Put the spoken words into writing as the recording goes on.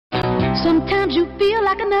Sometimes you feel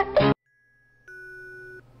like a nut.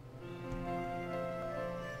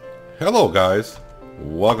 Hello guys,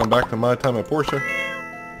 welcome back to my time at Portia.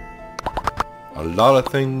 A lot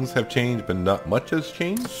of things have changed, but not much has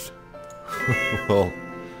changed. Well,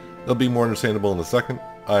 they'll be more understandable in a second.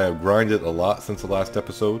 I have grinded a lot since the last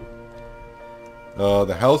episode.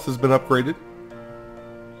 The house has been upgraded.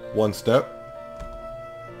 One step.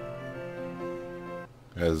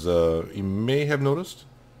 As you may have noticed.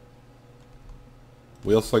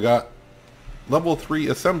 We also got level 3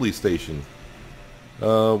 assembly station.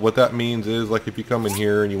 What that means is, like, if you come in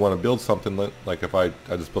here and you want to build something, like if I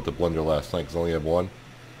just built a blender last night because I only have one,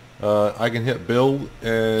 I can hit build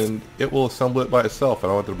and it will assemble it by itself. I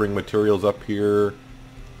don't have to bring materials up here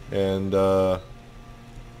and do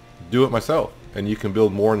it myself. And you can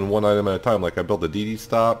build more than one item at a time. Like I built a DD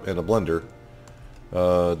stop and a blender.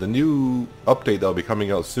 The new update that will be coming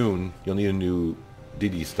out soon, you'll need a new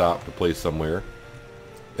DD stop to place somewhere.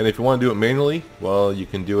 And if you want to do it manually, well, you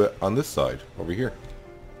can do it on this side over here.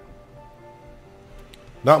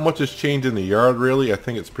 Not much has changed in the yard, really. I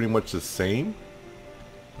think it's pretty much the same.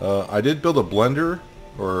 I did build a blender,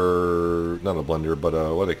 or not a blender, but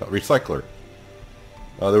what do they call it? Recycler.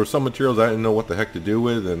 There were some materials I didn't know what the heck to do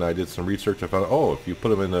with, and I did some research. I found, oh, if you put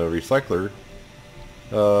them in a recycler,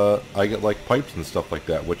 I get like pipes and stuff like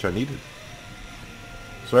that, which I needed.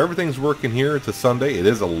 So everything's working here. It's a Sunday. It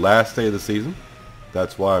is the last day of the season.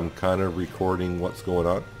 That's why I'm kind of recording what's going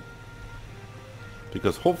on.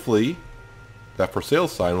 Because hopefully that for sale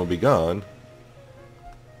sign will be gone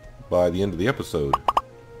by the end of the episode.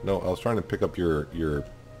 No, I was trying to pick up your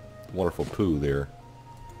wonderful poo there.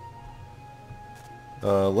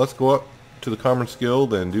 Let's go up to the Commerce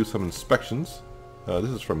Guild and do some inspections.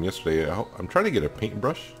 This is from yesterday. I'm trying to get a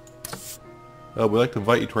paintbrush. We'd like to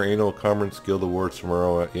invite you to our annual Commerce Guild Awards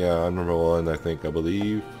tomorrow. Yeah, I'm number 1, I think, I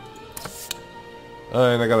believe.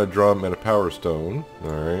 And I got a drum and a power stone.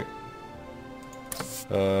 Alright.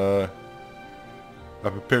 I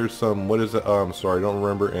prepared some, what is it? I'm sorry, I don't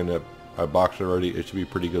remember, and I boxed it already. It should be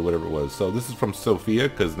pretty good, whatever it was. So this is from Sophia,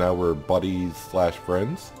 because now we're buddies /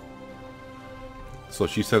 friends. So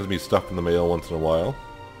she sends me stuff in the mail once in a while.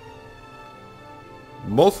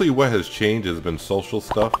 Mostly what has changed has been social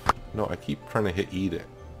stuff. No, I keep trying to hit E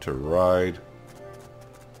to ride.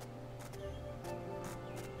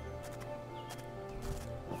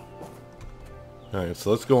 Alright, so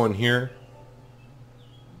let's go in here.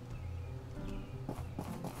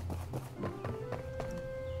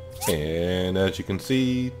 And as you can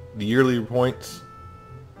see, the yearly points,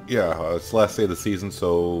 yeah, it's the last day of the season,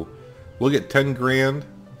 so we'll get 10 grand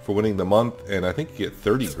for winning the month, and I think you get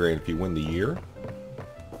 30 grand if you win the year.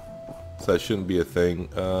 So that shouldn't be a thing.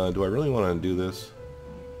 Do I really want to do this?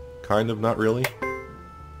 Kind of, not really.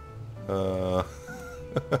 I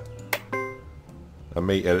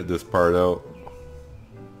may edit this part out.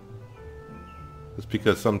 Just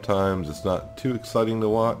because sometimes it's not too exciting to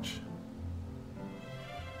watch.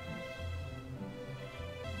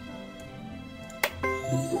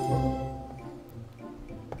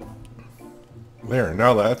 There,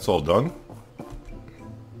 now that's all done.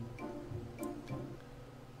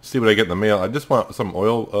 See what I get in the mail. I just want some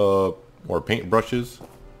oil or paint brushes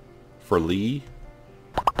for Lee.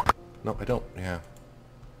 No, I don't. Yeah.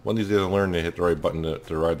 One of these days I'll learn to hit the right button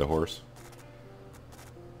to ride the horse.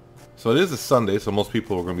 So it is a Sunday, so most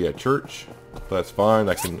people are going to be at church. But that's fine.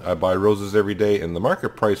 I buy roses every day, and the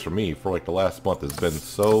market price for me for like the last month has been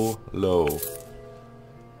so low.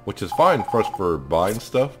 Which is fine for us for buying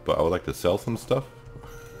stuff, but I would like to sell some stuff.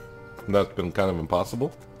 And that's been kind of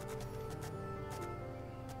impossible.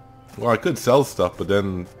 Well, I could sell stuff, but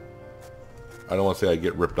then I don't want to say I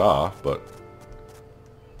get ripped off, but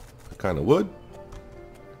I kind of would.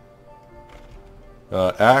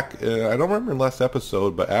 Ack, I don't remember in the last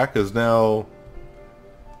episode, but Ack is now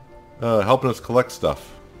helping us collect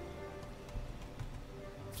stuff.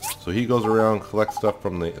 So he goes around, collects stuff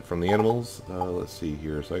from the animals. Let's see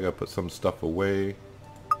here. So I gotta put some stuff away.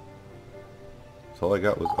 So all I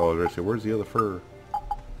got was, oh, did I say, where's the other fur?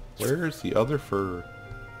 Where's the other fur?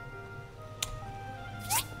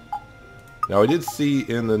 Now I did see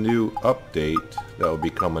in the new update that will be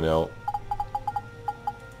coming out,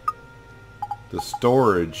 the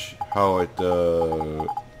storage, how it,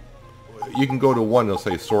 you can go to one, it'll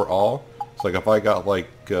say sort all. It's like if I got like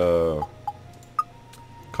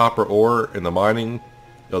copper ore in the mining,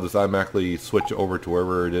 it'll just automatically switch over to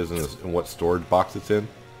wherever it is and what storage box it's in,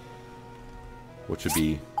 which would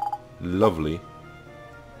be lovely.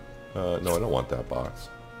 No, I don't want that box.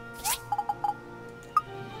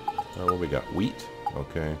 What we got? Wheat?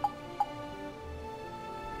 Okay.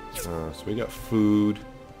 So we got food.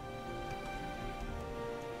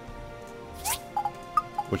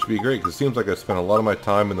 which would be great because it seems like I spend a lot of my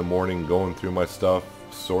time in the morning going through my stuff,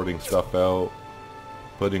 sorting stuff out,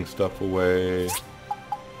 putting stuff away.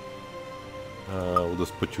 We'll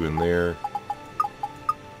just put you in there.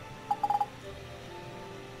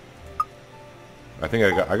 I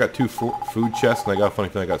think I got two food chests, and I got a funny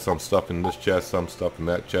thing. I got some stuff in this chest, some stuff in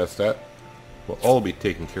that chest. That will all be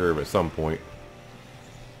taken care of at some point.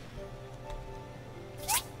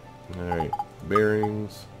 All right,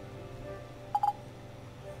 bearings.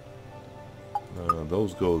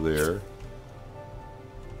 Those go there.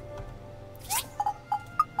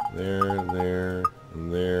 There,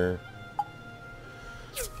 and there.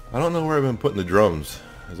 I don't know where I've been putting the drums.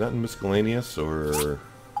 Is that in miscellaneous or...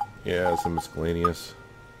 Yeah, it's in miscellaneous.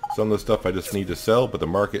 Some of the stuff I just need to sell, but the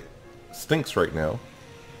market stinks right now.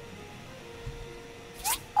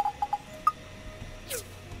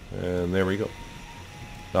 And there we go.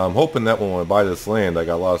 Now I'm hoping that when I buy this land, I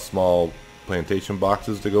got a lot of small plantation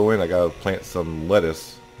boxes to go in. I gotta plant some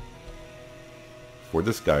lettuce for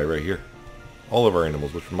this guy right here. All of our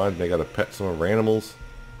animals, which reminds me I gotta pet some of our animals.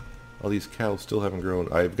 All these cows still haven't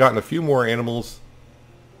grown. I've gotten a few more animals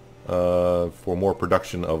for more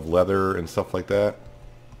production of leather and stuff like that.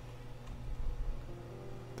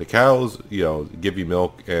 The cows, you know, give you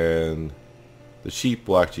milk, and the sheep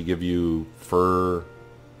will actually give you fur,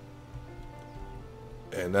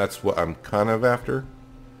 and that's what I'm kind of after.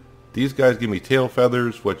 These guys give me tail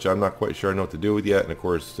feathers, which I'm not quite sure I know what to do with yet, and of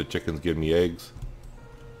course the chickens give me eggs.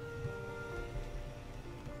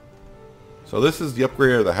 So this is the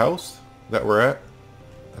upgrade of the house that we're at.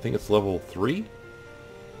 I think it's level 3.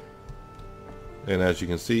 And as you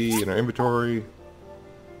can see in our inventory,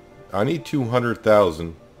 I need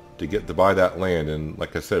 200,000 to buy that land. And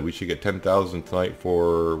like I said, we should get 10,000 tonight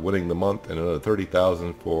for winning the month, and another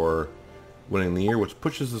 30,000 for winning the year, which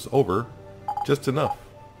pushes us over just enough.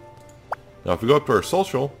 Now if we go up to our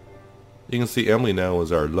social, you can see Emily now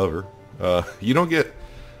is our lover. You don't get...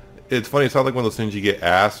 It's funny, it's not like one of those things you get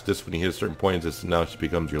asked just when you hit a certain point, just now she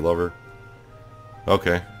becomes your lover.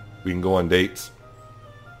 Okay, we can go on dates.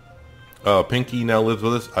 Pinky now lives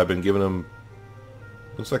with us. I've been giving him...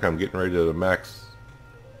 Looks like I'm getting ready to max...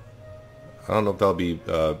 I don't know if that'll be...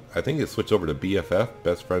 I think it switched over to BFF,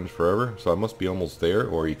 Best Friends Forever, so I must be almost there,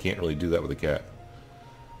 or you can't really do that with a cat.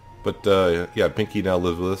 But, yeah, Pinky now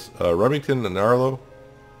lives with us. Remington and Arlo,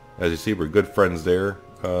 as you see, we're good friends there.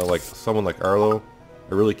 Like, someone like Arlo,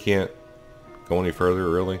 I really can't go any further,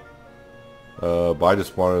 really. But I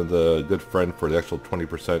just wanted the good friend for the actual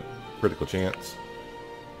 20% critical chance.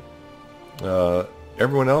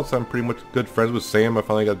 Everyone else I'm pretty much good friends with. Sam I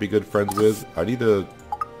finally got to be good friends with. I need to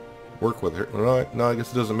work with her. No, I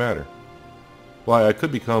guess it doesn't matter. Well, I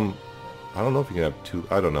could become... I don't know if you can have two...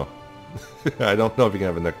 I don't know. I don't know if you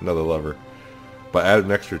can have another lover. But add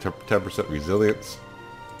an extra 10% resilience.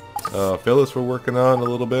 Phyllis we're working on a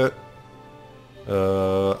little bit. I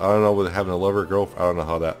don't know with having a lover girl. I don't know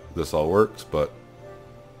how this all works, but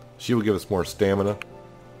she will give us more stamina.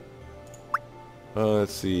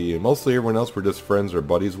 Let's see. Mostly everyone else we're just friends or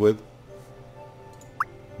buddies with.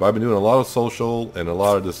 But I've been doing a lot of social and a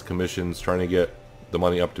lot of just commissions, trying to get the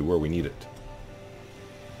money up to where we need it.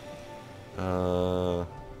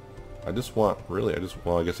 I just want, really,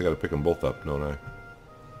 well, I guess I gotta pick them both up, don't I?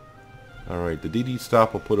 Alright, the DD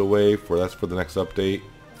stop we'll put away that's for the next update.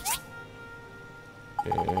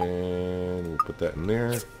 And we'll put that in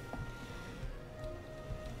there.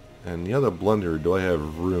 And the other blender, do I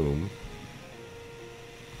have room?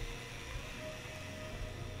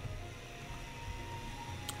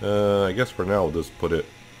 I guess for now we'll just put it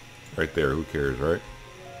right there. Who cares, right?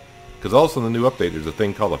 Because also in the new update there's a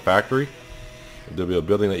thing called a factory. There'll be a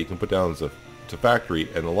building that you can put down as a factory,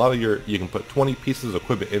 and a lot of you can put 20 pieces of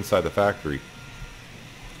equipment inside the factory.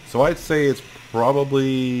 So I'd say it's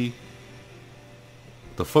probably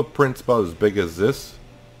the footprint's about as big as this.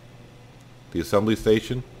 The assembly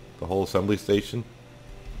station, the whole assembly station.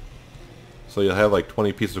 So you'll have like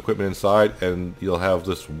 20 pieces of equipment inside, and you'll have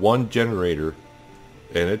this one generator,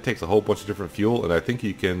 and it takes a whole bunch of different fuel. And I think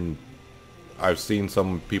you can... I've seen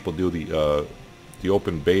some people do the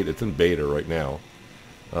open beta. It's in beta right now.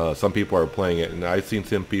 Some people are playing it, and I've seen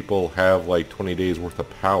some people have like 20 days worth of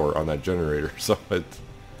power on that generator, so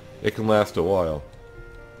it can last a while.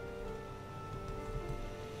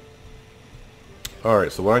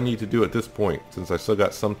 Alright, so what I need to do at this point, since I still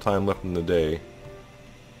got some time left in the day,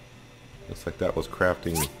 looks like that was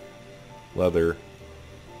crafting leather.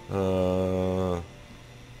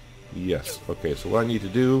 Yes, okay, so what I need to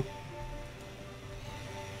do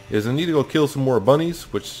is I need to go kill some more bunnies,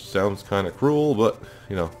 which sounds kind of cruel, but,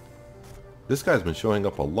 you know, this guy's been showing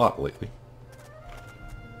up a lot lately.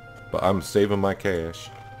 But I'm saving my cash.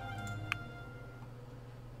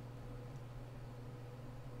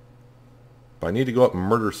 But I need to go up and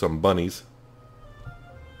murder some bunnies.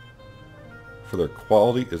 For their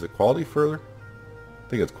quality. Is it quality fur? I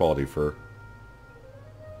think it's quality fur.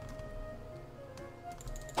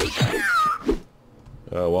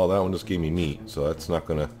 Well, that one just gave me meat, so that's not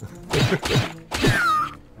gonna...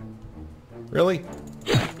 Really?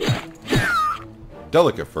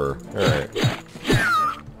 Delicate fur. Alright.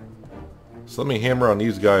 So let me hammer on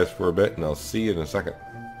these guys for a bit, and I'll see you in a second.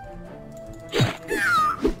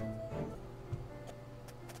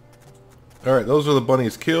 Alright, those are the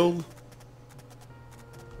bunnies killed.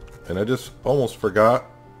 And I just almost forgot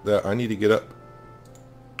that I need to get up.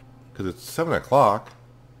 Because it's 7 o'clock.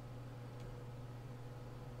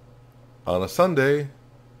 On a Sunday.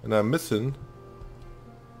 And I'm missing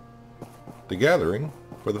the gathering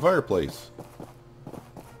for the fireplace.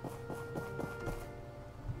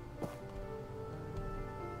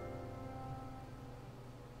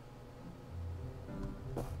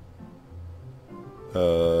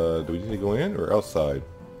 Do we need to go in or outside?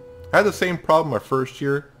 I had the same problem my first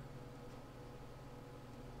year.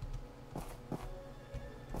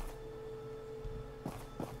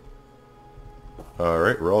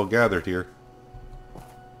 Alright, we're all gathered here.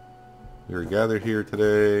 We're gathered here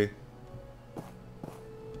today.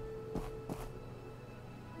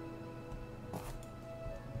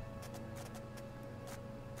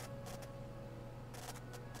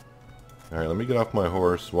 Alright, let me get off my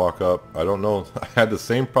horse, walk up. I don't know, I had the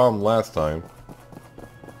same problem last time.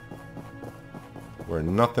 Where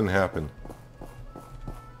nothing happened.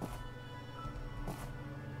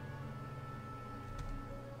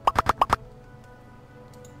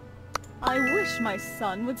 I wish my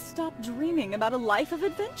son would stop dreaming about a life of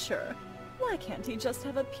adventure. Why can't he just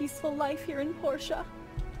have a peaceful life here in Portia?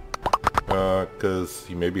 'Cause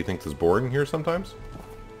he maybe thinks it's boring here sometimes?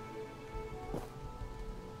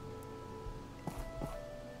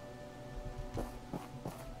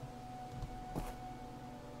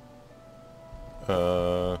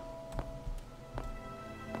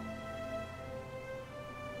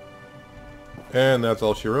 And that's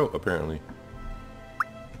all she wrote, apparently.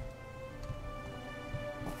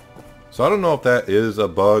 So I don't know if that is a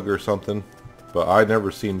bug or something, but I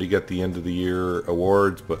never seem to get the end of the year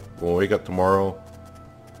awards, but when we wake up tomorrow,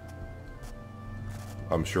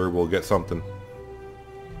 I'm sure we'll get something.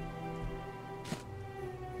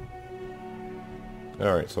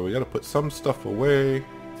 Alright, so we gotta put some stuff away.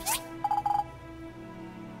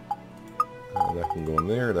 That can go in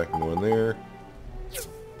there, that can go in there.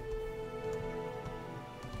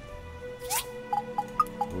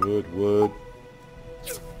 Wood.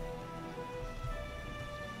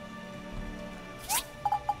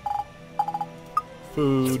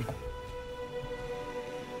 Food.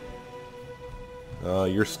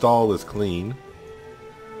 Your stall is clean.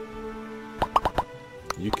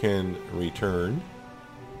 You can return.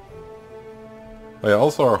 Oh yeah,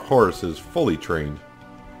 also our horse is fully trained.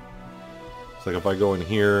 It's like if I go in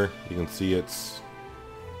here, you can see it's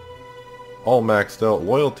all maxed out.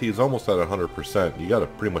 Loyalty is almost at 100%. You gotta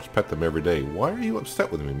pretty much pet them every day. Why are you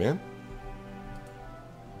upset with me, man?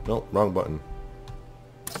 Nope, wrong button.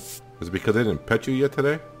 Is it because I didn't pet you yet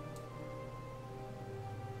today?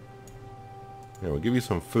 Yeah, we'll give you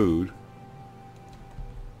some food.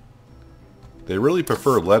 They really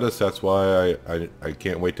prefer lettuce, that's why I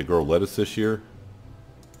can't wait to grow lettuce this year.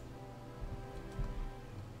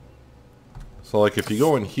 So like if you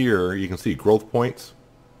go in here, you can see growth points.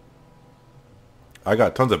 I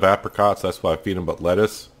got tons of apricots, that's why I feed them, but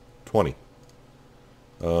lettuce, 20.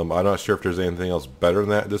 I'm not sure if there's anything else better than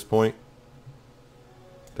that at this point.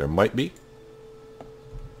 There might be.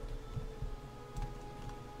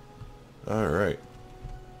 Alright.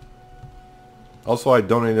 Also, I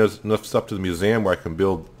donated enough stuff to the museum where I can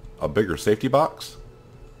build a bigger safety box.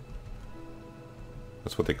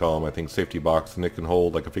 That's what they call them, I think, safety box. And it can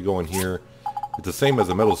hold, like if you go in here, it's the same as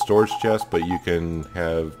a metal storage chest, but you can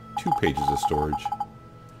have 2 pages of storage.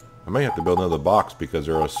 I might have to build another box because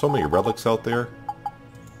there are so many relics out there.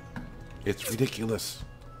 It's ridiculous.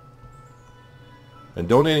 And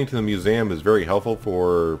donating to the museum is very helpful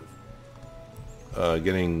for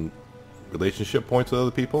getting relationship points with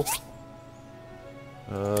other people.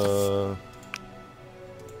 To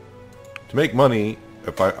make money,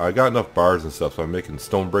 if I got enough bars and stuff, so I'm making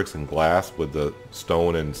stone bricks and glass with the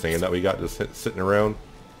stone and sand that we got just sitting around.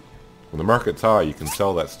 When the market's high, you can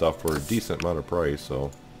sell that stuff for a decent amount of price,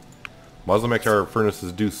 so might as well make our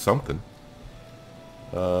furnaces do something.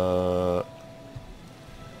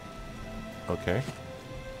 Okay.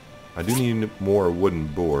 I do need more wooden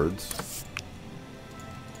boards.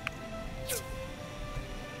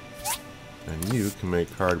 And you can make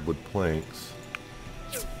hardwood planks.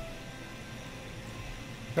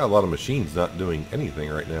 Got a lot of machines not doing anything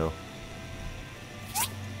right now.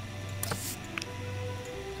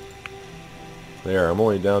 There, I'm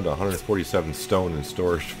only down to 147 stone in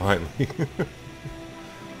storage finally.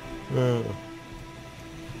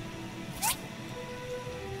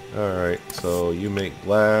 Alright, so you make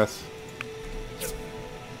glass.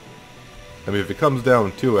 I mean, if it comes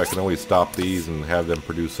down to it, I can always stop these and have them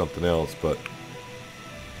produce something else, but...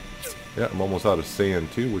 Yeah, I'm almost out of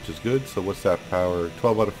sand too, which is good. So what's that power?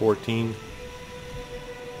 12 out of 14.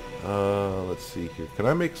 Let's see here. Can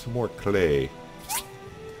I make some more clay?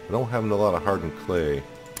 I don't have a lot of hardened clay.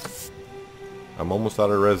 I'm almost out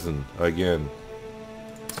of resin again.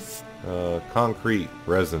 Concrete,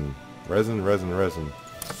 resin. Resin.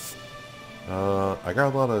 I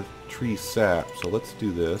got a lot of tree sap, so let's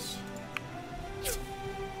do this.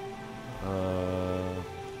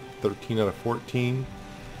 13 out of 14.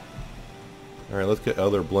 Alright, let's get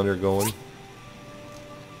other blender going.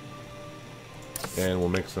 And we'll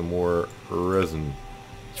make some more resin.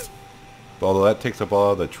 Although that takes up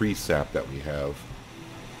all the tree sap that we have.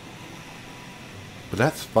 But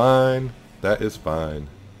that's fine. That is fine.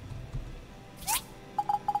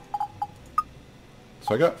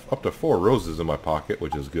 So I got up to 4 roses in my pocket,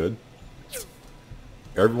 which is good.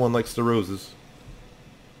 Everyone likes the roses.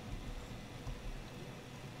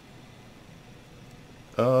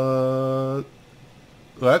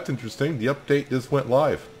 Well, that's interesting. The update just went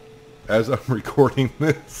live as I'm recording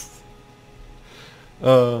this.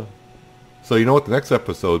 So you know what the next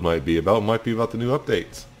episode might be about? It might be about the new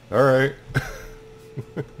updates. Alright.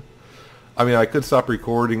 I mean, I could stop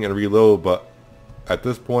recording and reload, but at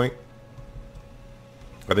this point,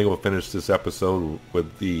 I think we'll finish this episode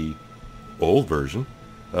with the old version.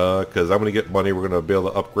 Because I'm going to get money. We're going to be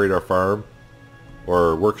able to upgrade our farm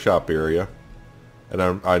or workshop area. And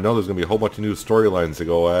I know there's going to be a whole bunch of new storylines to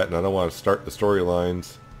go at, and I don't want to start the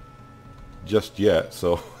storylines just yet,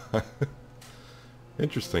 so...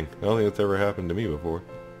 Interesting. I don't think that's ever happened to me before.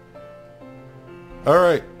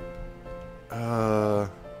 Alright. Yeah,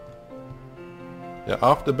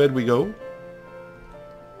 off to bed we go.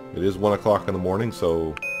 It is 1 o'clock in the morning,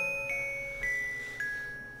 so...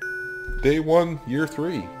 Day 1, year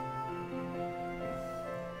 3.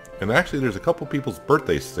 And actually, there's a couple people's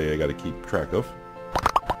birthdays today I got to keep track of.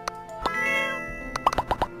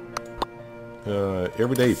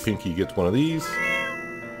 Every day Pinky gets one of these.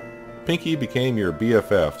 Pinky became your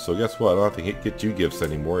BFF, so guess what? I don't have to get you gifts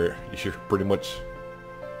anymore. You're pretty much...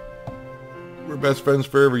 We're best friends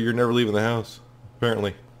forever. You're never leaving the house,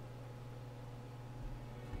 apparently.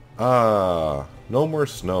 Ah, no more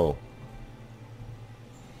snow.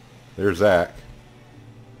 There's Zach.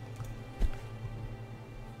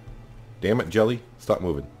 Damn it, Jelly. Stop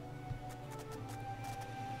moving.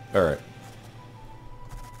 Alright.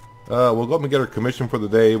 We'll go up and get our commission for the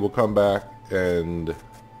day. We'll come back and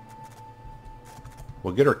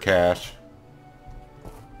we'll get our cash.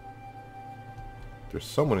 There's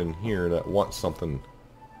someone in here that wants something.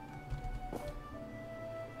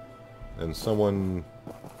 And someone...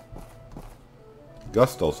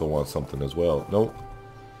 Gust also wants something as well. Nope.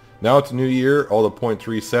 Now it's a new year. All the points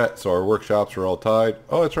reset, so our workshops are all tied.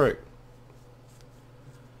 Oh, that's right.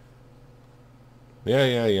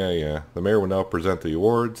 Yeah. The mayor will now present the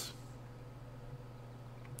awards.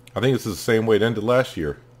 I think this is the same way it ended last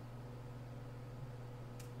year.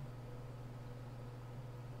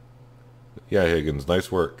 Yeah, Higgins,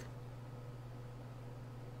 nice work.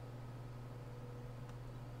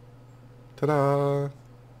 Ta-da!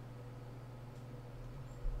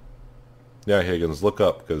 Yeah, Higgins, look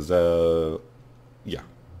up, because, yeah.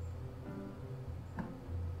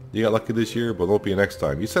 You got lucky this year, but won't be next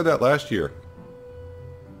time. You said that last year.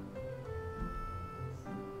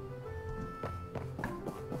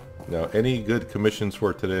 Now, any good commissions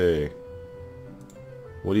for today?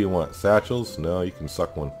 What do you want? Satchels? No, you can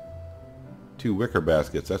suck one. 2 wicker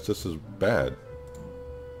baskets. That's just as bad.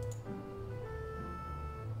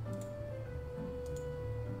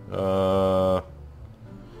 I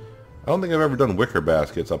don't think I've ever done wicker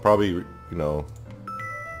baskets. I'll probably, you know...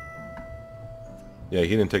 Yeah, he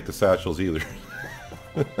didn't take the satchels either.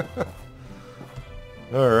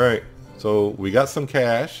 Alright. So, we got some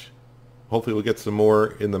cash. Hopefully we'll get some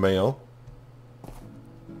more in the mail.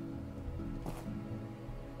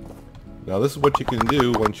 Now this is what you can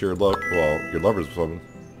do once your your lover's woman.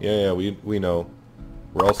 Yeah, we know.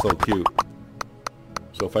 We're all so cute.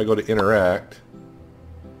 So if I go to interact,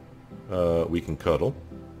 we can cuddle.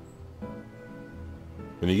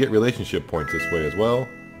 And you get relationship points this way as well.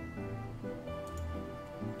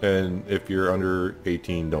 And if you're under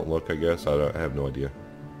 18, don't look, I guess. I have no idea.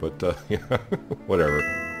 But, yeah, whatever.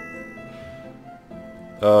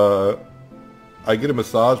 I get a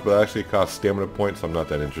massage, but it actually costs stamina points, so I'm not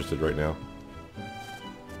that interested right now.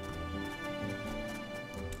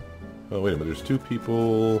 Oh, wait a minute. There's two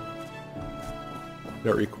people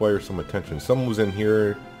that require some attention. Someone was in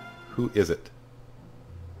here. Who is it?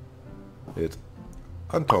 It's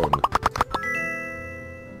Anton.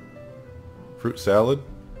 Fruit salad?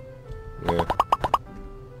 Yeah.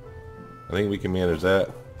 I think we can manage that.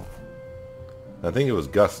 I think it was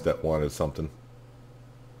Gus that wanted something.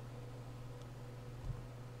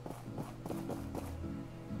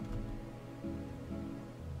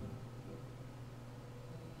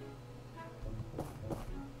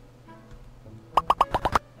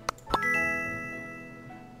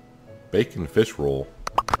 Bacon fish roll.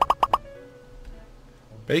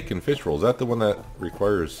 Bacon fish roll. Is that the one that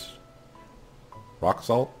requires rock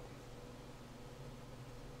salt?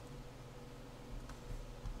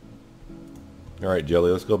 Alright,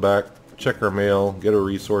 Jelly, let's go back. Check our mail. Get our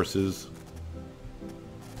resources.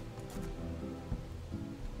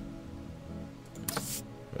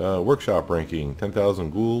 Workshop ranking.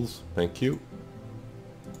 10,000 ghouls. Thank you.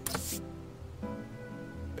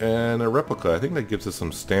 And a replica. I think that gives us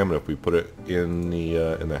some stamina if we put it in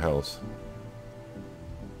the house.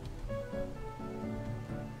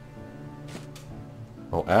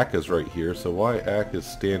 Oh, Ack is right here. So why Ack is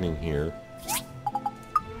standing here? We'll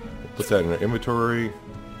put that in our inventory.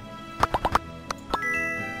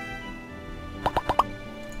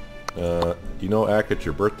 You know, Ack, it's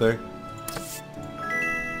your birthday,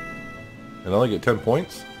 and I only get 10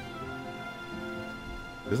 points.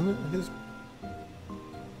 Isn't it his?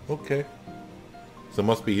 Okay. So it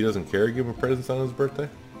must be he doesn't care to give him presents on his birthday?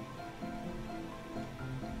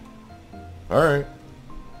 Alright.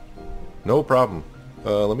 No problem.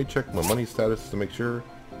 Let me check my money status to make sure.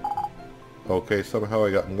 Okay, somehow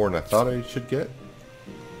I got more than I thought I should get.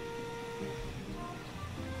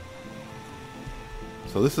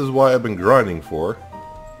 So this is why I've been grinding for.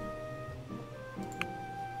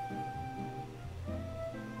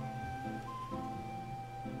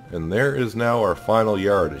 And there is now our final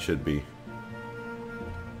yard, it should be.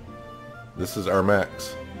 This is our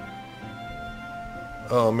max.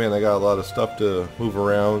 Oh man, I got a lot of stuff to move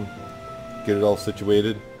around, get it all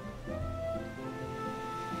situated.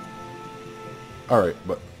 Alright,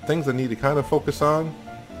 but things I need to kind of focus on.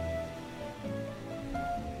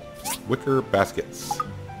 Wicker baskets.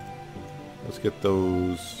 Let's get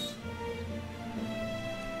those.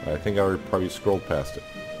 I think I already probably scrolled past it.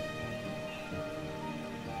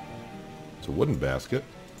 It's a wooden basket.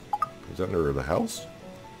 Is that under the house?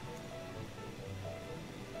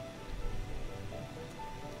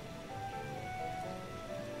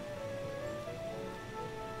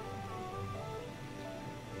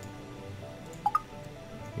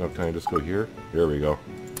 No, can I just go here? There we go.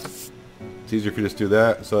 It's easier if you just do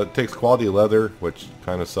that. So it takes quality leather, which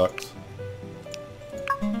kind of sucks.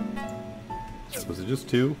 Was it just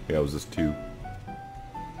 2? Yeah, it was just 2.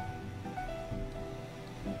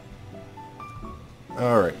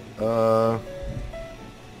 Alright,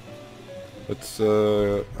 let's,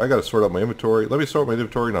 I gotta sort out my inventory. Let me sort my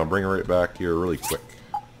inventory and I'll bring it right back here really quick.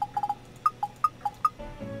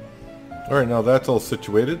 Alright, now that's all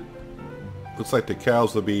situated. Looks like the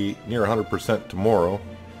cows will be near 100% tomorrow.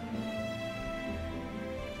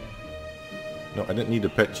 No, I didn't need to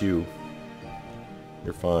pet you.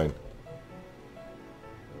 You're fine.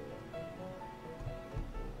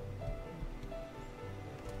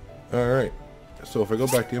 Alright. So if I go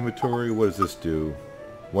back to inventory, what does this do?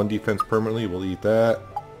 1 defense permanently, we'll eat that.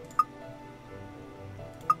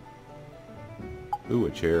 Ooh, a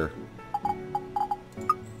chair.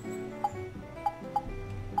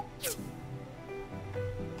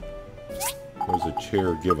 What does a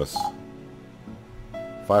chair give us?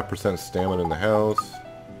 5% stamina in the house.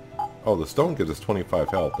 Oh, the stone gives us 25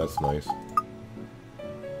 health, that's nice.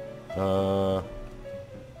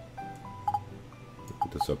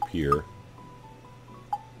 Put this up here.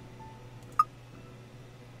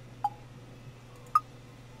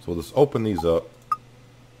 So we'll just open these up.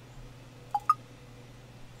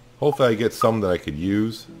 Hopefully I get some that I could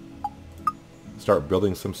use. Start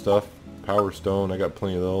building some stuff. Power stone, I got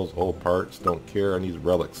plenty of those. Old parts, don't care. I need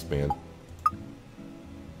relics, man.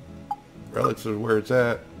 Relics is where it's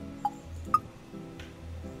at.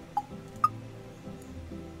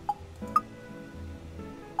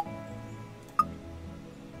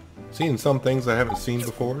 Seeing some things I haven't seen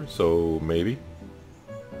before, so maybe.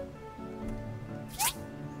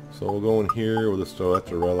 So we'll go in here with this. Oh,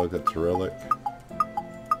 that's a relic. That's a relic.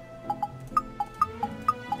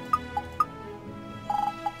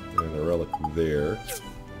 And a relic there.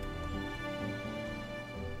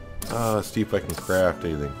 See if I can craft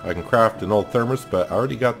anything. I can craft an old thermos, but I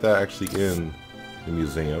already got that actually in the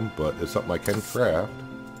museum, but it's something I can craft.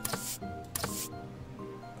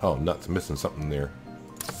 Oh, nuts, I'm missing something there.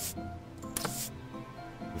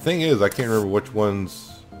 The thing is, I can't remember which ones...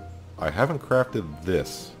 I haven't crafted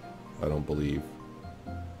this, I don't believe.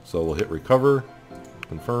 So we'll hit recover,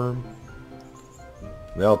 confirm.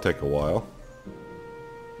 That'll take a while.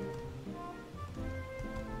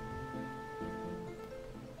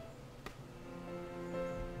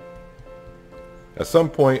 At some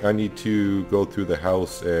point, I need to go through the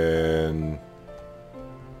house and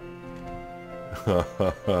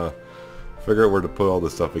figure out where to put all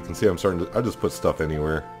this stuff. You can see I'm starting to... I just put stuff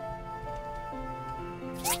anywhere.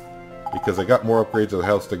 Because I got more upgrades of the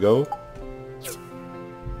house to go.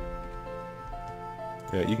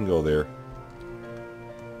 Yeah, you can go there.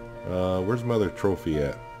 Where's my other trophy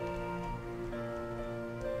at?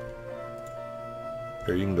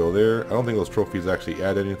 There, you can go there. I don't think those trophies actually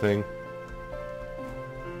add anything.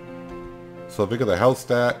 So if I look at the health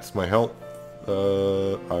stats, my health,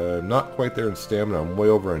 I'm not quite there in stamina. I'm way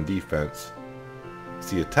over on defense.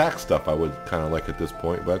 See, attack stuff I would kind of like at this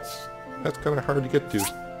point, but that's kind of hard to get to.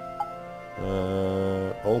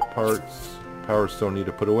 Old parts, power stone need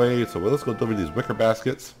to put away. So let's go deliver these wicker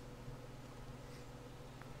baskets.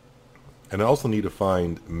 And I also need to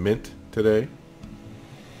find Mint today.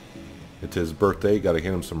 It's his birthday. Got to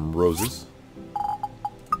hand him some roses.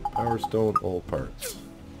 Power stone, old parts.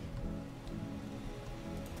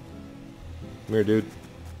 Come here, dude.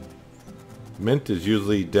 Mint is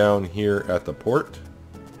usually down here at the port,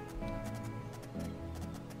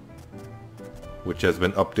 which has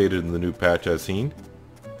been updated in the new patch I've seen.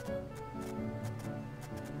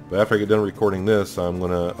 But after I get done recording this, I'm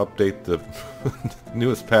going to update the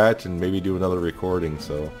newest patch and maybe do another recording,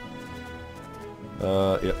 so...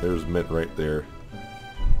 yeah, there's Mint right there.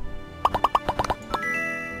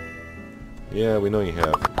 Yeah, we know you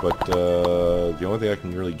have, but the only thing I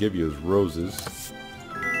can really give you is roses.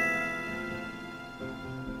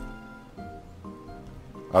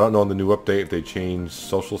 I don't know in the new update if they changed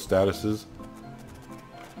social statuses.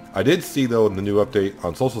 I did see though in the new update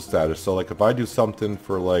on social status, so like if I do something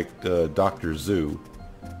for like Dr. Zoo,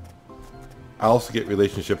 I also get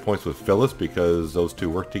relationship points with Phyllis because those two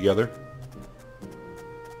work together.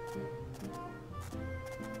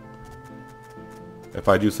 If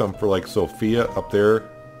I do something for like Sophia up there,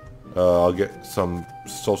 I'll get some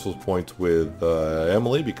social points with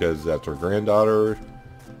Emily because that's her granddaughter.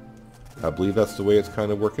 I believe that's the way it's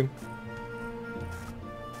kind of working.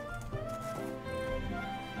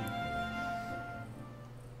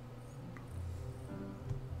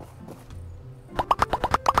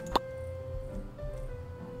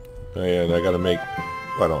 And I gotta make,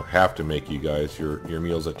 well, I don't have to make you guys your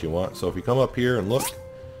meals that you want. So if you come up here and look,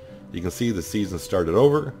 you can see the season started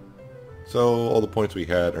over. So all the points we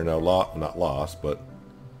had are now not lost, but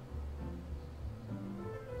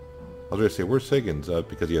I was going to say, where's Higgins?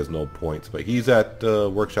 Because he has no points, but he's at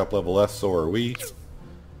workshop level S, so are we.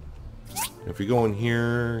 If we go in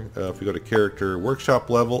here, if we go to character workshop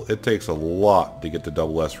level, it takes a lot to get to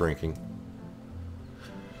double S ranking.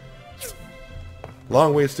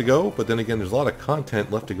 Long ways to go, but then again, there's a lot of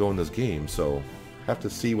content left to go in this game, so have to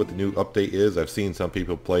see what the new update is. I've seen some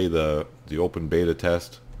people play the open beta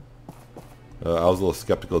test. I was a little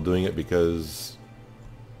skeptical doing it because,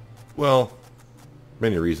 well,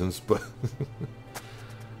 many reasons, but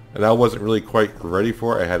and I wasn't really quite ready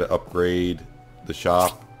for it. I had to upgrade the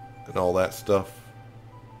shop and all that stuff.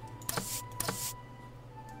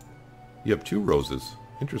 You have 2 roses.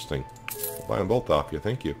 Interesting. I'll buy them both off you.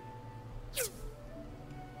 Thank you.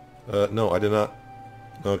 No, I did not.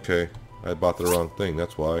 Okay. I bought the wrong thing.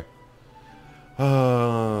 That's why.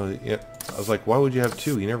 Yeah. I was like, why would you have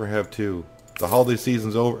 2? You never have 2. The holiday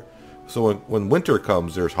season's over. So when winter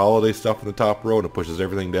comes, there's holiday stuff in the top row and it pushes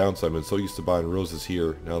everything down. So I've been so used to buying roses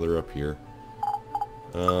here. Now they're up here.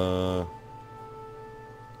 Well,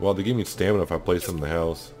 they give me stamina if I place them in the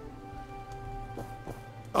house.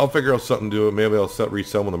 I'll figure out something to do it. Maybe I'll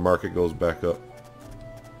resell when the market goes back up.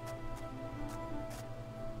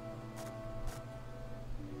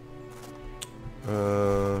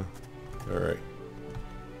 Alright.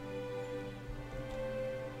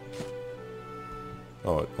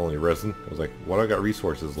 Oh, only resin? I was like, what? I got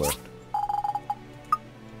resources left.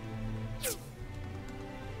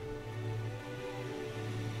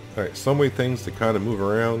 Alright, some way things to kind of move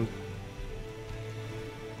around.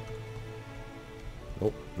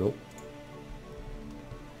 Nope, nope.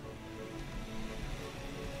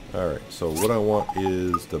 Alright, so what I want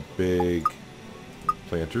is the big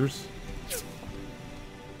planters.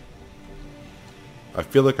 I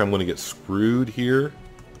feel like I'm going to get screwed here.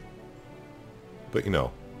 But you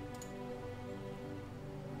know.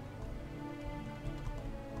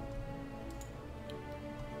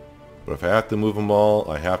 But if I have to move them all,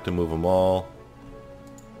 I have to move them all.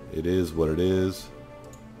 It is what it is.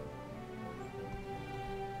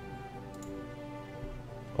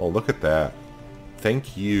 Oh, look at that.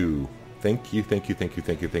 Thank you. Thank you, thank you, thank you,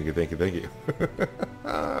 thank you, thank you, thank you, thank you.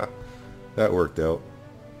 That worked out.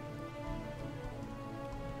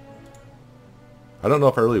 I don't know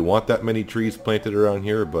if I really want that many trees planted around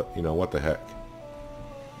here, but you know, what the heck.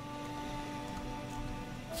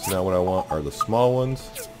 So now what I want are the small ones.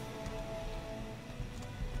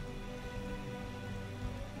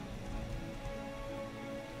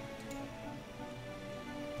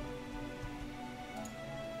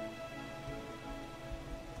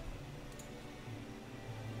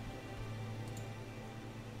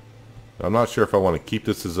 I'm not sure if I want to keep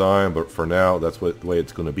this design, but for now, that's the way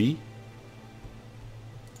it's going to be.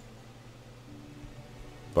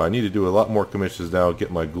 But I need to do a lot more commissions now,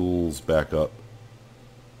 get my ghouls back up.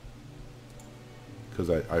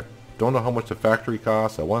 Because I don't know how much the factory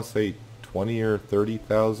costs. I want to say 20 or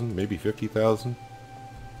 30,000, maybe 50,000.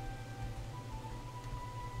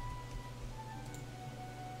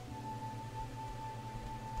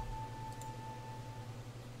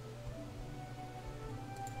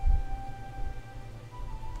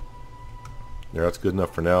 There, that's good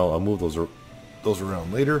enough for now. I'll move those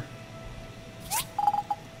around later.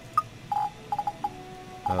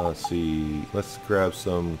 Let's see. Let's grab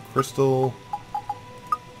some crystal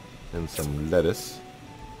and some lettuce.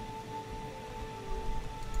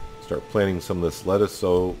 Start planting some of this lettuce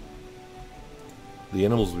so the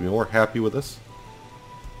animals will be more happy with us.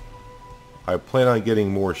 I plan on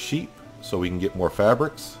getting more sheep so we can get more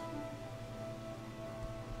fabrics.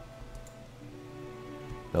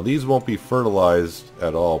 Now these won't be fertilized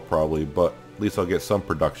at all probably, but at least I'll get some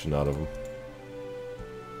production out of them.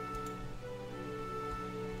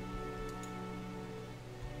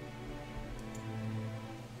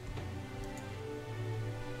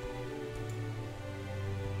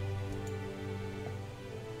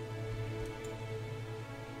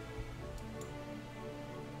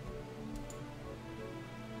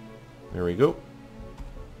 There we go.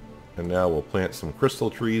 And now we'll plant some crystal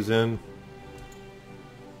trees in.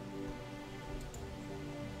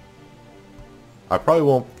 I probably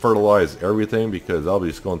won't fertilize everything because I'll be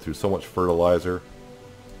just going through so much fertilizer.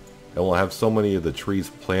 And we'll have so many of the trees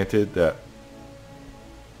planted that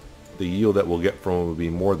the yield that we'll get from them will be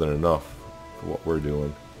more than enough for what we're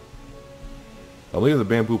doing. I'm leaving the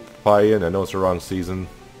bamboo papaya in. I know it's the wrong season.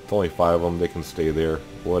 It's only 5 of them. They can stay there.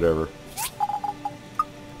 Whatever.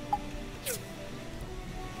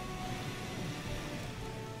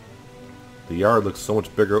 The yard looks so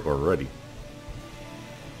much bigger already.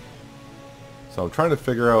 So I'm trying to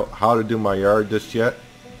figure out how to do my yard just yet.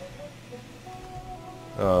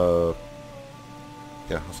 Yeah,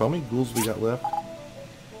 so how many ghouls we got left?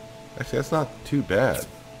 Actually, that's not too bad.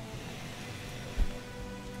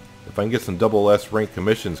 If I can get some double S rank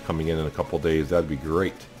commissions coming in a couple days, that'd be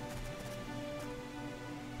great.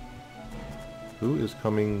 Who is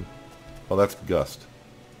coming? Oh, that's Gust.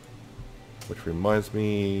 Which reminds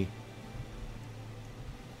me...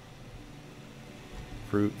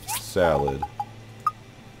 Fruit salad.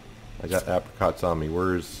 I got apricots on me.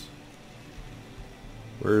 Where's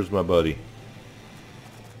my buddy?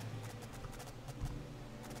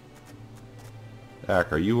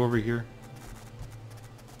 Ak, are you over here?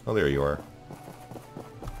 Oh, there you are.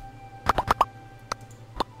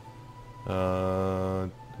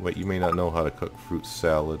 Wait, you may not know how to cook fruit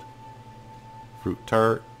salad. Fruit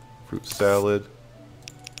tart, fruit salad.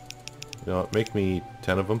 You know what, make me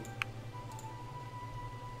 10 of them.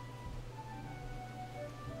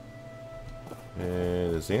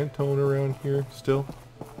 And is Antone around here still?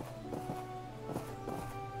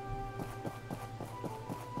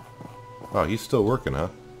 Oh, he's still working, huh?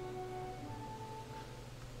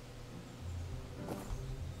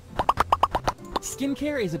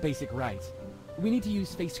 Skincare is a basic right. We need to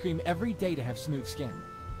use face cream every day to have smooth skin.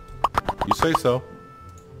 You say so.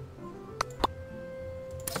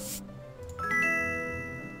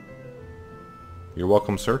 You're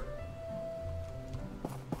welcome, sir.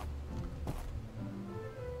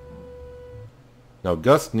 Now,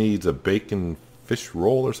 Gus needs a bacon fish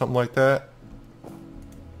roll or something like that.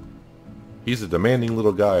 He's a demanding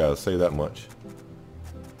little guy, I'll say that much.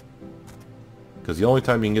 Because the only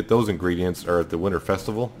time you can get those ingredients are at the Winter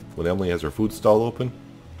Festival, when Emily has her food stall open.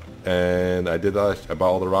 And I did that, I bought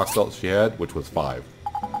all the rock salt she had, which was 5.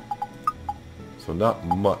 So not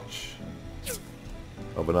much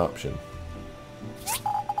of an option.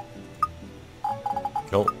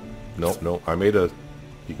 Nope. Nope, nope. I made a...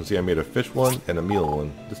 You can see I made a fish one and a meal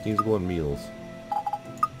one. This needs to go in meals.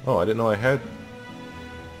 Oh, I didn't know I had...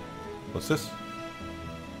 What's this?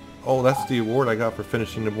 Oh, that's the award I got for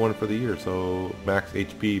finishing number 1 for the year. So, max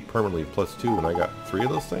HP permanently +2, and I got 3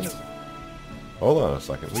 of those things? Hold on a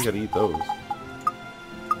second. We gotta eat those.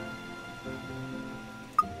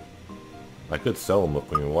 I could sell them.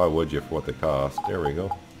 I mean, why would you for what they cost? There we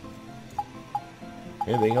go.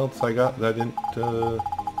 Anything else I got that I didn't...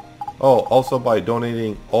 Oh, also by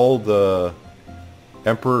donating all the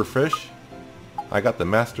Emperor fish, I got the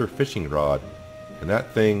Master Fishing Rod. And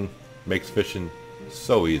that thing makes fishing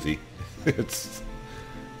so easy. It's...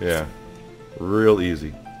 Yeah. Real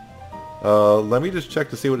easy. Let me just check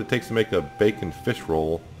to see what it takes to make a bacon fish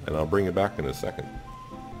roll, and I'll bring it back in a second.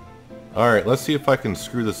 Alright, let's see if I can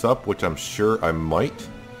screw this up, which I'm sure I might.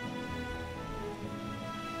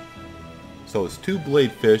 So it's 2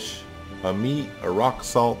 blade fish, a meat, a rock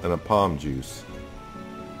salt, and a palm juice.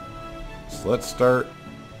 So let's start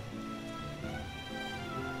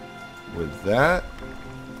with that.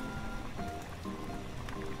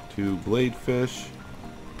 2 blade fish,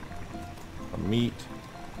 a meat,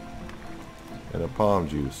 and a palm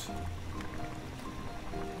juice.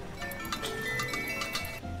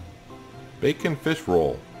 Bacon fish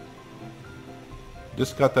roll.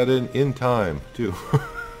 Just got that in time too.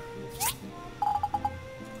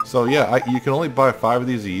 So yeah, you can only buy 5 of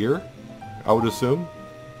these a year, I would assume.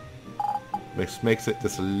 Which makes it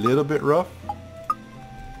just a little bit rough.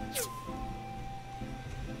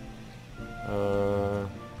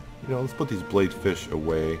 You know, let's put these blade fish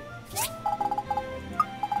away.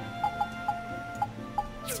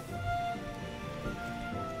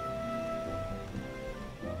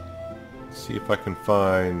 See if I can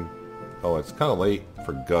find... Oh, it's kind of late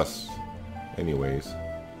for Gus anyways.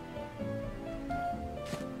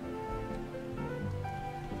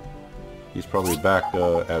 He's probably back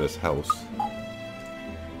at his house.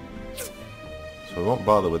 So I won't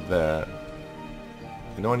bother with that.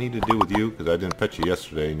 You know what I need to do with you? Because I didn't pet you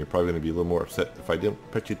yesterday and you're probably going to be a little more upset if I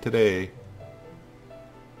didn't pet you today.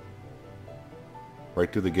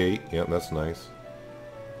 Right through the gate. Yep, that's nice.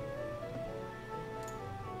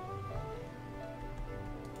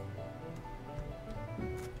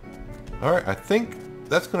 Alright, I think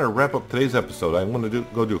that's going to wrap up today's episode. I'm going to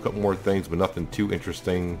go do a couple more things, but nothing too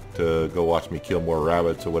interesting to go watch me kill more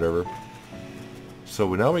rabbits or whatever.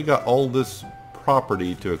 So now we got all this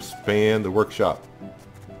property to expand the workshop,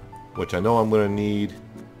 which I know I'm going to need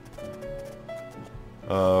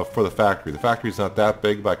for the factory. The factory's not that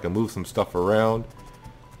big, but I can move some stuff around.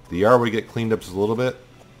 The yard will get cleaned up just a little bit.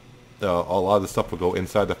 A lot of the stuff will go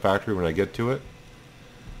inside the factory when I get to it.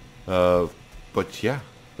 But yeah,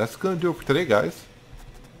 that's going to do it for today, guys.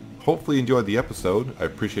 Hopefully you enjoyed the episode. I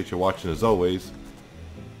appreciate you watching as always.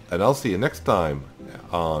 And I'll see you next time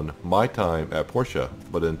on My Time at Portia.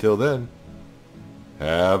 But until then,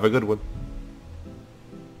 have a good one.